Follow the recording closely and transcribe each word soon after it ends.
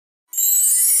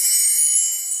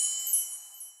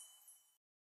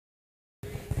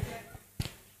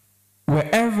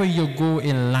Wherever you go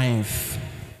in life,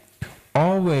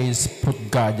 always put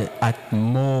God at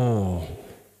more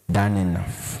than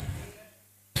enough.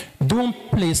 Don't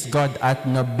place God at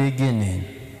no beginning.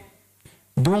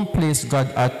 Don't place God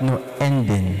at no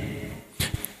ending.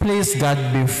 Place God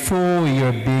before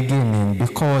your beginning,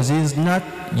 because He's not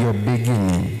your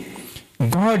beginning.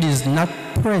 God is not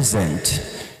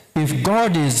present. If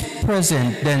God is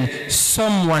present, then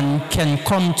someone can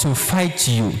come to fight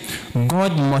you.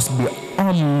 God must be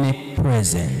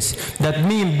omnipresent. That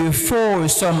means before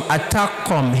some attack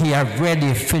come, He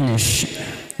already finished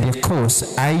the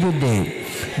course. Are you there?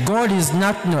 God is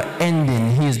not no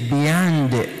ending. He is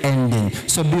beyond the ending.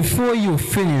 So before you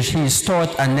finish, He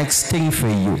start a next thing for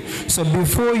you. So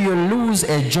before you lose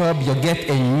a job, you get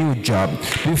a new job.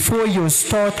 Before you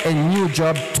start a new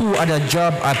job, 2 other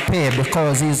jobs appear,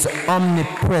 because He's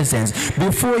omnipresent.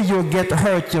 Before you get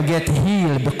hurt, you get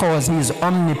healed, because He's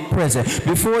omnipresent.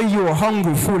 Before you're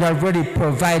hungry, food already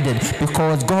provided,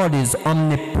 because God is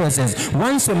omnipresent.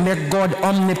 Once you make God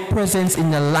omnipresent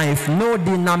in your life, no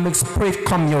dynamic spirit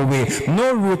come your way,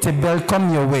 no rooted belt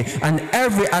come your way, and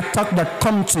every attack that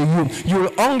comes to you, you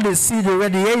will only see the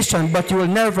radiation, but you will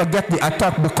never get the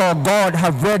attack, because God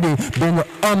have already been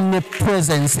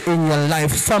omnipresent in your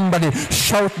life. Somebody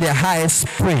shout the highest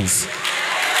praise.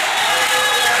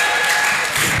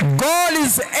 God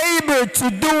is able to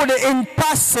do the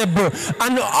impossible,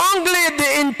 and only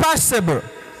the impossible.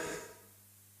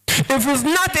 If it's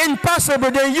not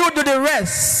impossible, then you do the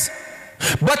rest.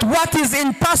 But what is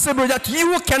impossible that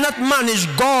you cannot manage,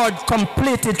 God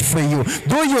complete it for you.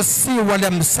 Do you see what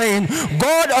I'm saying?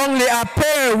 God only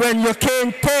appears when you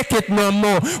can't take it no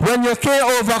more, when you can't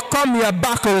overcome your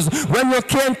battles, when you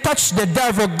can't touch the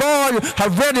devil. God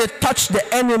has already touched the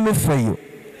enemy for you.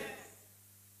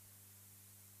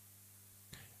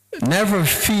 Never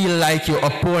feel like your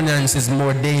opponent is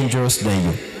more dangerous than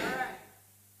you.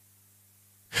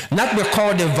 Not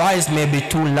because the voice may be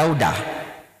too louder.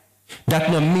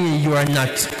 That don't mean you are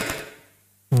not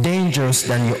dangerous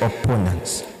than your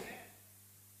opponents.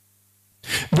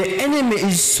 The enemy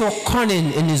is so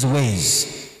cunning in his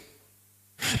ways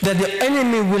that the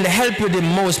enemy will help you the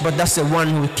most, but that's the one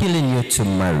who is killing you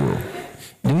tomorrow.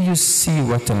 Do you see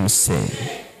what I'm saying?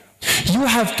 You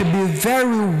have to be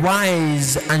very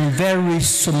wise and very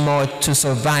smart to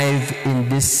survive in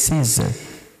this season.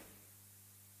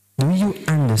 Do you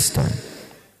understand?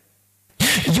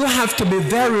 You have to be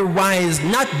very wise,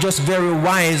 not just very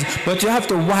wise, but you have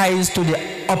to wise to the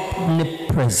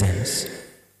omnipresence.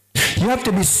 You have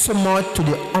to be smart to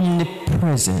the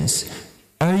omnipresence.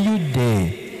 Are you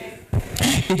there?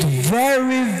 It's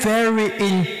very, very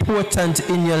important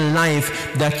in your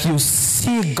life that you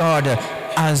see God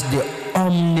as the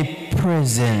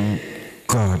omnipresent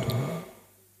God,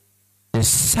 the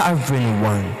sovereign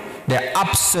one, the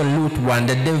absolute one,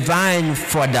 the divine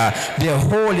Father, the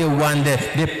Holy One,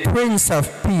 the Prince of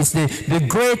Peace, the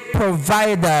great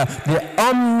provider, the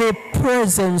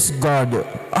omnipresence God.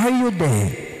 Are you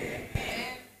there?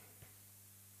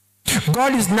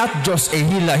 God is not just a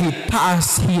healer, He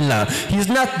past healer. He's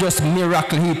not just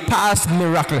miracle, He past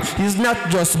miracle. He's not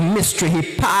just mystery,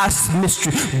 He past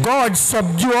mystery. God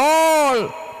subdue all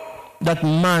that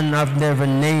man have never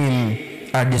named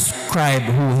or described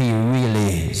who He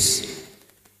really is.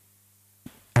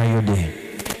 Are you there?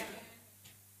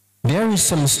 There is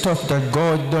some stuff that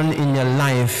God done in your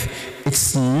life.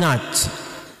 It's not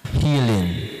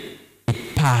healing,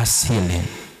 it past healing.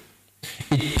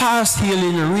 It past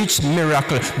healing reach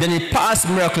miracle, then it past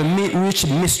miracle reach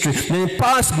mystery, then it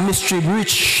past mystery reach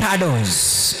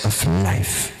shadows of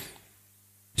life.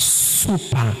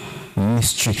 Super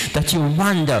mystery that you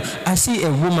wonder. I see a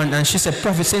woman and she said,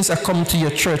 Prophet, since I come to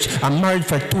your church, I'm married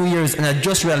for 2 years and I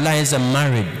just realized I'm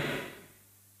married.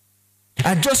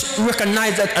 I just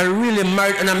recognize that I'm really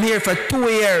married and I'm here for 2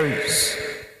 years.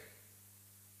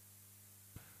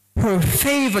 Her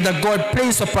favor that God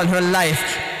placed upon her life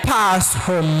past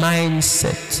her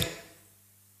mindset.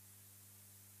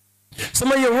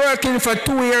 Some of you working for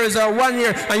 2 years or 1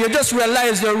 year and you just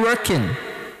realize you're working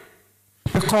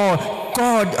because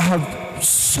God have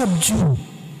subdued,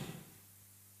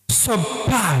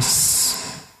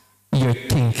 surpass your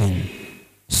thinking,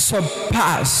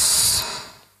 surpass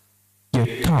your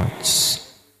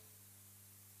thoughts.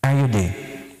 Are you there?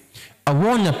 I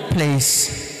want to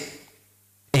place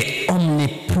an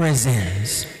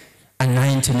omnipresence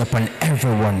anointing upon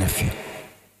every one of you.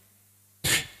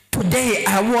 Today,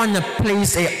 I want to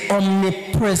place an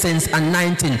omnipresence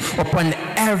anointing upon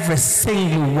every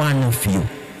single one of you.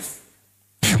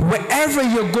 Wherever wherever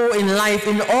you go in life,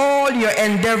 in all your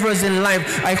endeavors in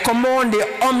life, I command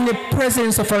the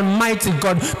omnipresence of Almighty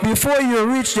God. Before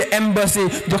you reach the embassy,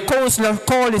 the consular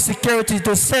call the security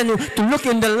to send you to look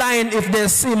in the line if they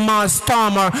see Mars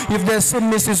Stormer, if they see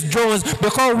Mrs. Jones,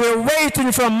 because we're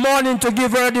waiting from morning to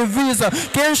give her the visa.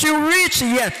 Can she reach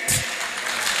yet?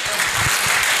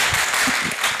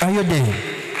 Are you there?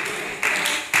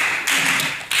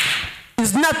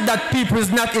 It's not that people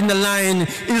is not in the line.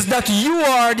 It's that you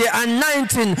are the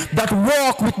anointing that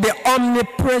walk with the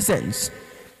omnipresence.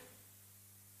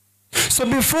 So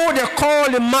before they call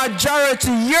the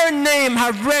majority, your name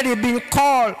have already been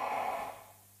called.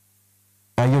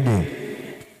 Are you there?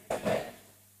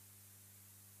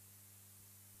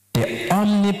 The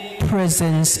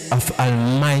omnipresence of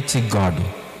Almighty God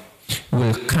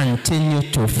will continue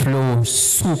to flow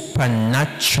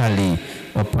supernaturally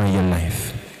upon your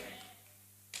life.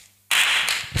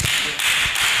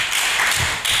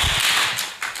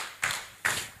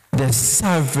 The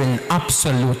sovereign,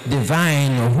 absolute,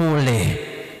 divine, holy,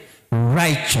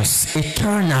 righteous,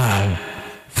 eternal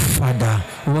Father,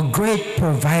 our great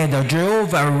provider,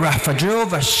 Jehovah Rapha,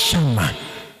 Jehovah Shammah,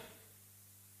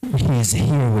 He is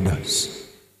here with us.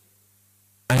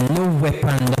 And no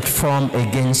weapon that form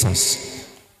against us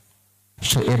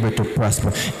shall be able to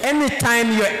prosper.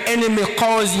 Anytime your enemy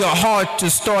calls your heart to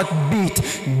start beat,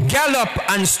 gallop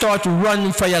and start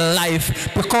running for your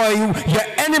life, because your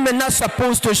enemy not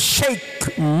supposed to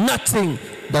shake nothing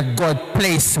that God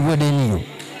placed within you.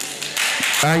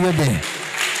 Are you there?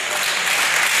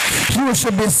 You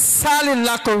should be solid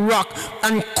like a rock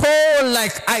and cold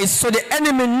like ice, so the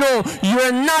enemy know you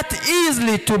are not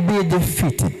easily to be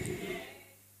defeated.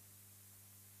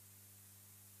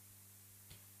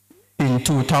 In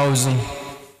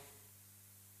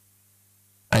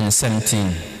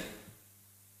 2017,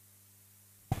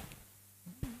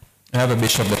 I have a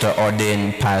bishop that are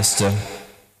ordained Pastor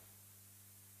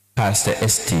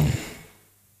Esteem,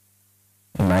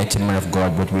 a mighty man of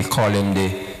God, but we call him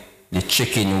the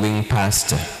chicken wing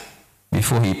pastor.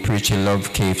 Before he preached, he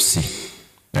loved KFC.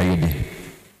 Are you there?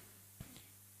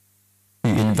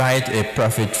 He invite a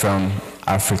prophet from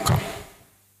Africa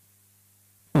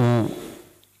who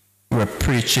were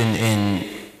preaching in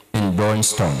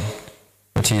Brownstone.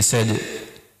 But he said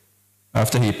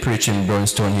after he preached in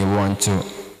Brownstone, he wanted to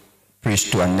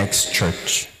preach to our next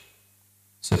church.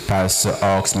 So pastor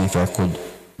asked me if I could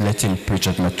let him preach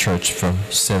at my church for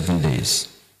 7 days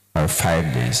or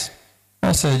 5 days.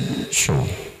 I said, sure.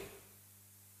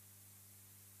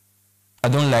 I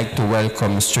don't like to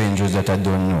welcome strangers that I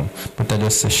don't know, but I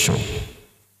just say sure.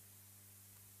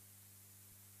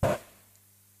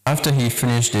 After he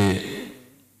finished the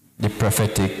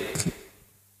prophetic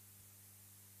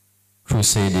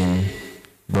crusade in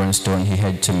Brownstone, he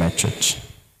headed to my church.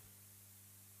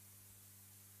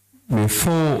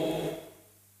 Before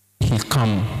he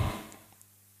come,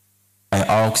 I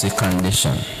asked the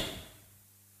condition.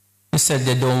 He said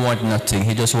they don't want nothing.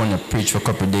 He just want to preach for a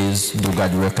couple of days, do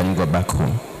God work and go back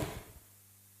home.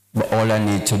 But all I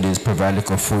need to do is provide like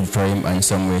a food for him and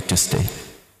somewhere to stay.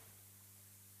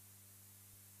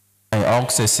 I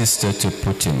asked a sister to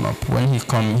put him up. When he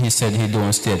come, he said he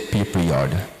don't stay at People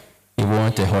Yard. He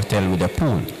want a hotel with a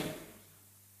pool.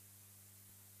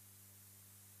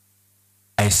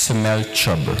 I smelled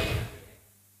trouble.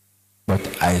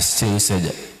 But I still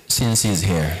said, since he's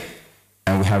here,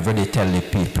 and we have already told the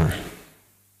people,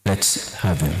 let's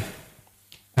have him.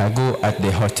 I go at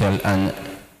the hotel and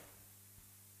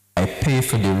I pay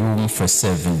for the room for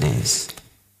 7 days.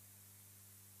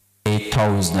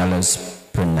 $8,000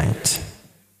 per night.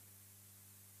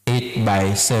 8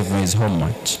 by 7 is how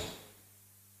much?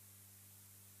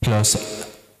 Plus,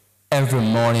 every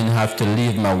morning I have to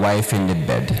leave my wife in the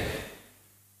bed,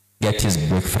 get his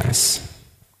breakfast,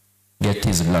 get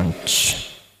his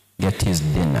lunch, get his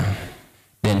dinner.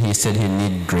 Then he said he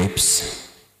need grapes,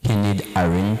 he need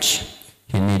orange,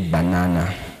 he need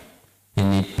banana, he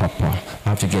need pawpaw. I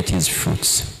have to get his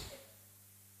fruits.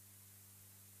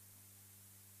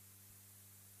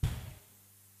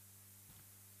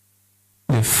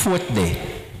 The 4th day,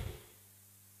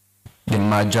 the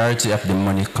majority of the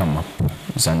money come up.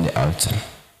 It's on the altar.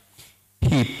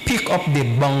 He pick up the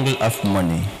bundle of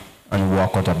money and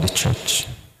walk out of the church.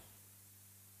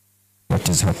 What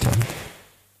is hotel?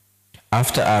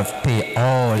 After I've paid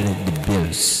all the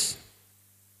bills,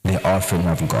 the offering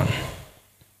have gone.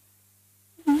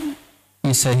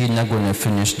 He said he's not going to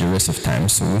finish the rest of time,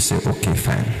 so we say, okay,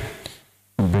 fine.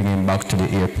 We bring him back to the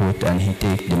airport and he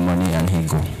take the money and he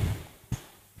go.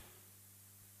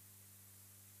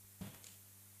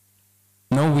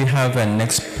 Now we have a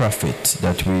next prophet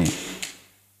that we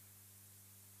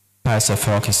Pastor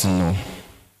Farquharson know.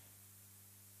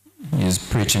 He's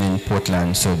preaching in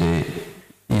Portland, so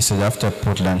he said after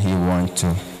Portland he want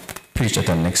to preach at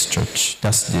the next church.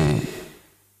 That's the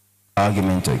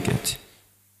argument I get.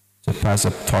 So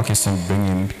Pastor Farquharson bring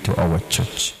him to our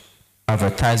church.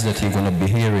 Advertise that he's going to be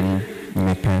here in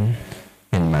Mipen,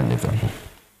 in Mandeville.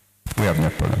 We have no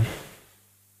problem.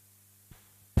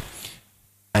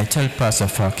 I tell Pastor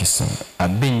Farquharson,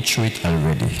 I've been through it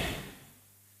already.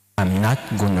 I'm not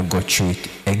going to go through it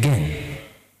again.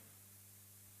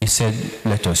 He said,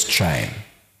 let us try.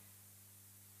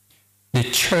 The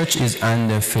church is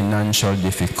under financial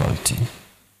difficulty.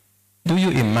 Do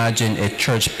you imagine a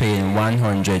church paying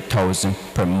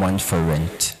 $100,000 per month for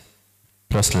rent,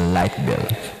 plus light bill,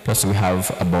 plus we have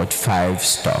about 5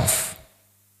 staff,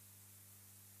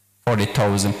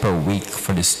 $40,000 per week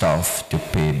for the staff to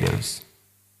pay bills?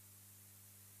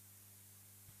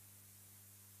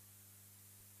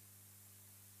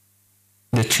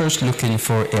 The church looking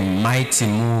for a mighty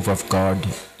move of God.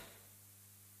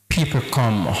 People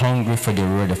come hungry for the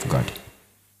word of God.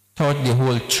 Thought the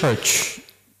whole church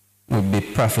would be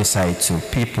prophesied to.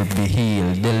 People be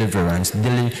healed, deliverance,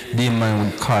 demon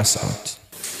would cast out.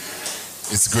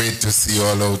 It's great to see you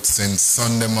all out since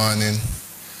Sunday morning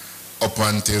up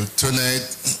until tonight.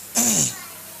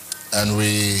 And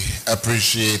we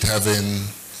appreciate having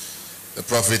the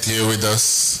prophet here with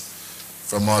us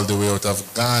from all the way out of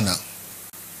Ghana.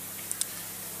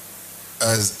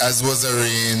 As was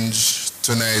arranged,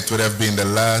 tonight would have been the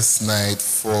last night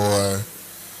for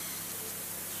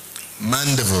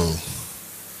Mandeville.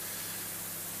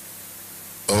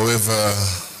 However,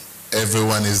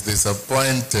 everyone is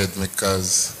disappointed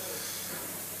because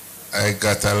I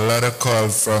got a lot of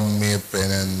calls from Mipen,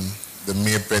 and the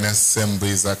Mipen Assembly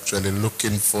is actually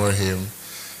looking for him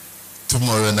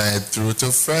tomorrow night through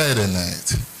to Friday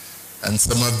night. And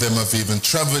some of them have even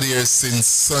traveled here since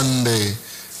Sunday.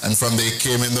 And from they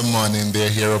came in the morning, they're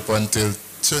here up until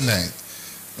tonight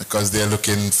because they're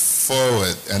looking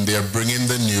forward and they're bringing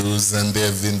the news, and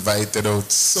they've invited out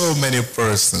so many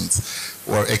persons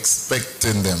who are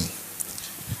expecting them.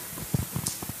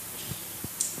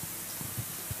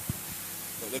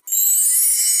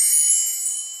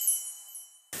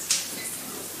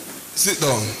 Sit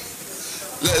down.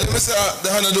 Let me say the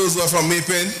hand of those who are from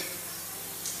Mipen.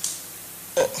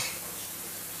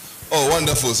 Oh,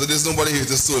 wonderful. So there's nobody here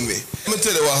to stone me. Let me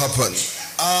tell you what happened.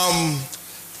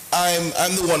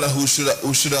 I'm the one who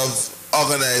should have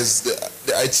organized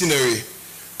the itinerary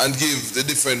and give the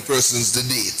different persons the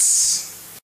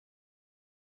dates.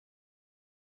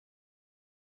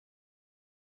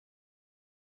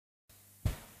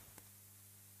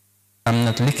 I'm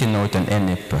not looking out on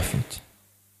any prophet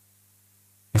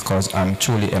because I'm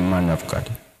truly a man of God.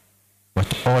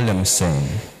 But all I'm saying,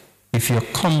 if you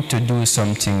come to do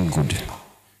something good,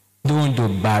 don't do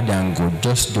bad and good,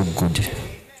 just do good.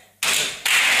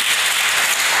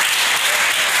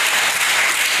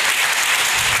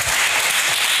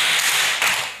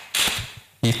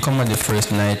 He come on the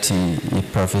first night, he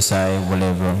prophesied,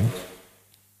 whatever,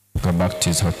 go back to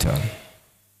his hotel.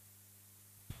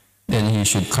 Then he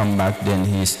should come back, then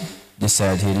he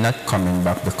decided he's not coming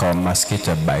back because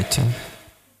mosquito bite him.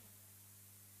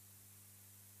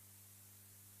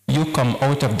 You come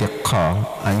out of the car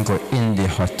and go in the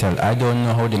hotel. I don't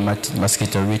know how the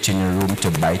mosquito reach in your room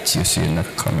to bite you, so you're not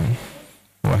coming.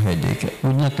 Or headache.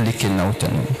 We're not licking out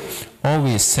on me.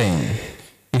 Always saying,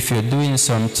 if you're doing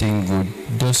something good,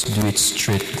 just do it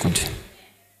straight good.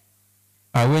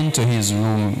 I went to his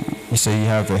room. He said, you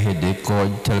have a headache.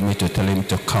 God tell me to tell him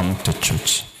to come to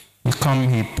church. He come,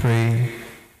 he pray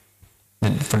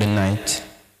for the night,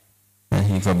 and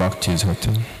he go back to his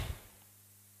hotel.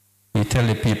 He tell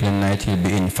the people at night he'll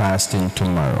be in fasting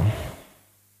tomorrow.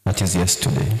 That is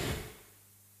yesterday.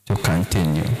 To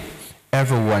continue.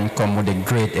 Everyone come with a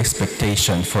great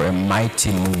expectation for a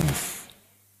mighty move.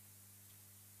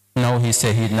 Now he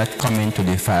said he's not coming to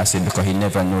the fasting because he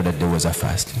never knew that there was a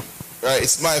fasting. Right,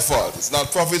 it's my fault. It's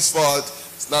not prophet's fault.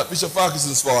 It's not Bishop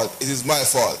Farquharson's fault. It is my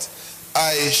fault.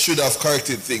 I should have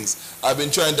corrected things. I've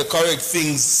been trying to correct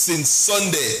things since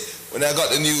Sunday when I got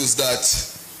the news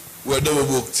that we're double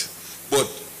booked. But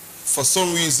for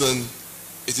some reason,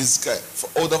 it is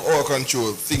out of our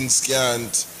control. Things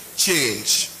can't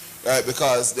change, right?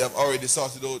 Because they have already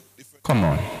sorted out different... Come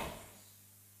on.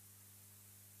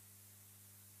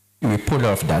 We pull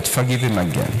off that, forgive him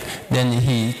again. Then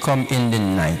he come in the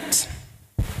night.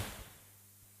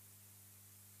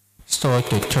 Start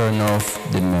to turn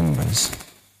off the members.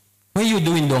 What are you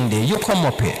doing down there? You come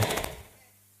up here.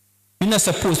 You're not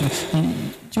supposed to...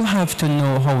 You have to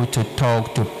know how to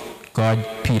talk to God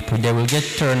people. They will get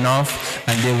turned off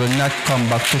and they will not come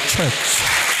back to church.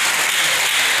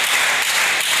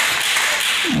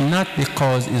 Not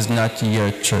because it's not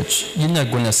your church. You're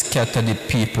not going to scatter the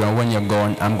people, and when you're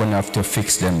gone, I'm going to have to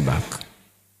fix them back.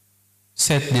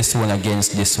 Set this one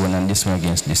against this one and this one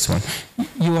against this one.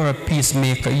 You are a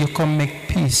peacemaker. You come make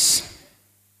peace.